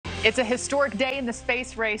It's a historic day in the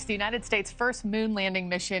space race. The United States' first moon landing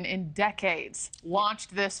mission in decades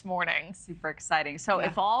launched this morning. Super exciting. So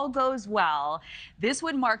if all goes well, this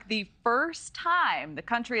would mark the first time the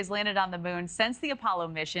country has landed on the moon since the Apollo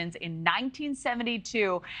missions in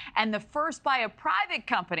 1972, and the first by a private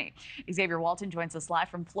company. Xavier Walton joins us live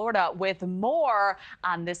from Florida with more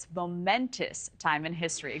on this momentous time in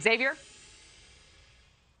history. Xavier?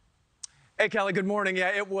 Hey, Kelly, good morning. Yeah,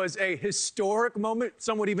 it was a historic moment.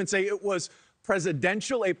 Some would even say it was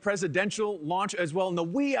presidential, a presidential launch as well. In the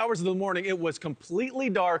wee hours of the morning, it was completely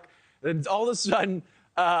dark. Then all of a sudden,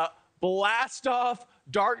 blast off,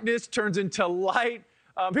 darkness turns into light.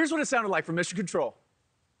 Here's what it sounded like from Mission Control.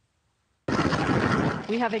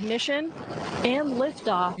 We have ignition and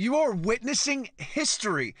liftoff. You are witnessing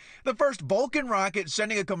history. The first Vulcan rocket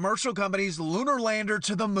sending a commercial company's lunar lander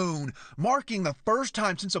to the moon, marking the first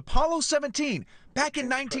time since Apollo 17 back in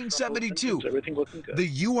 1972. Everything looking good. The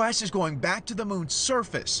U.S. is going back to the moon's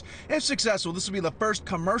surface. If successful, this will be the first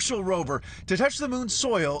commercial rover to touch the moon's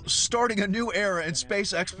soil, starting a new era in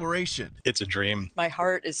space exploration. It's a dream. My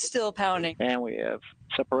heart is still pounding. And we have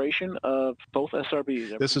separation of both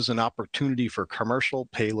SRBs. This is an opportunity for commercial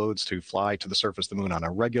payloads to fly to the surface of the moon on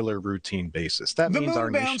a regular, routine basis. That means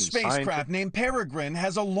our moon-bound nation's spacecraft named Peregrine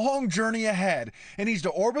has a long journey ahead. It needs to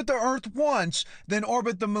orbit the Earth once, then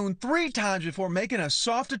orbit the moon 3 times before making a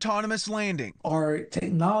soft autonomous landing. Our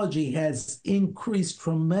technology has increased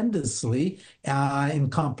tremendously in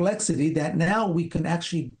complexity that now we can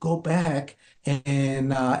actually go back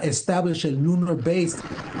and establish a lunar base.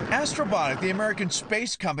 Astrobotic, the American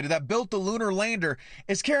space company that built the lunar lander,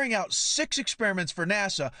 is carrying out 6 experiments for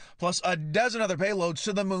NASA, plus a dozen other payloads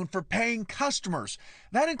to the moon for paying customers.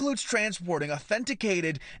 That includes transporting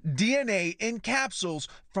authenticated DNA in capsules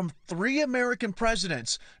from 3 American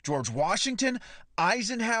presidents, George Washington,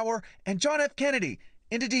 Eisenhower, and John F. Kennedy,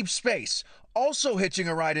 into deep space. Also hitching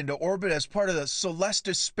a ride into orbit as part of the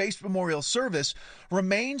Celestis Space Memorial Service,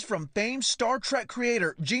 remains from famed Star Trek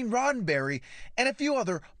creator Gene Roddenberry and a few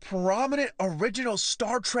other prominent original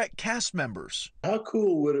Star Trek cast members. How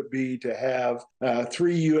cool would it be to have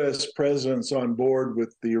 3 U.S. presidents on board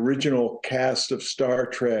with the original cast of Star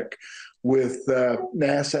Trek, with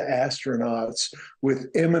NASA astronauts, with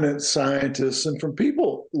eminent scientists, and from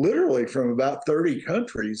people literally from about 30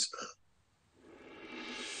 countries?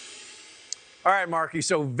 All right, Markie,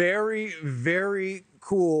 so very, very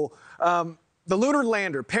cool. The lunar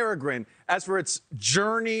lander, Peregrine, as for its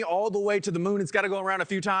journey all the way to the moon, it's got to go around a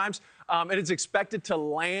few times. And it's expected to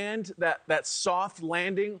land, that soft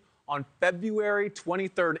landing, on February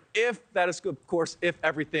 23rd, if that is, of course, if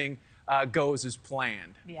everything goes as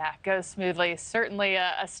planned. Yeah, goes smoothly. Certainly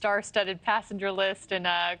a star-studded passenger list and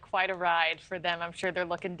quite a ride for them. I'm sure they're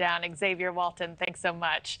looking down. Xavier Walton, thanks so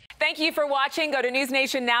much. Thank you for watching. Go to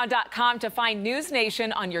newsnationnow.com to find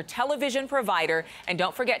NewsNation on your television provider. And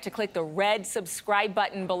don't forget to click the red subscribe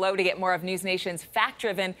button below to get more of NewsNation's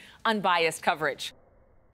fact-driven, unbiased coverage.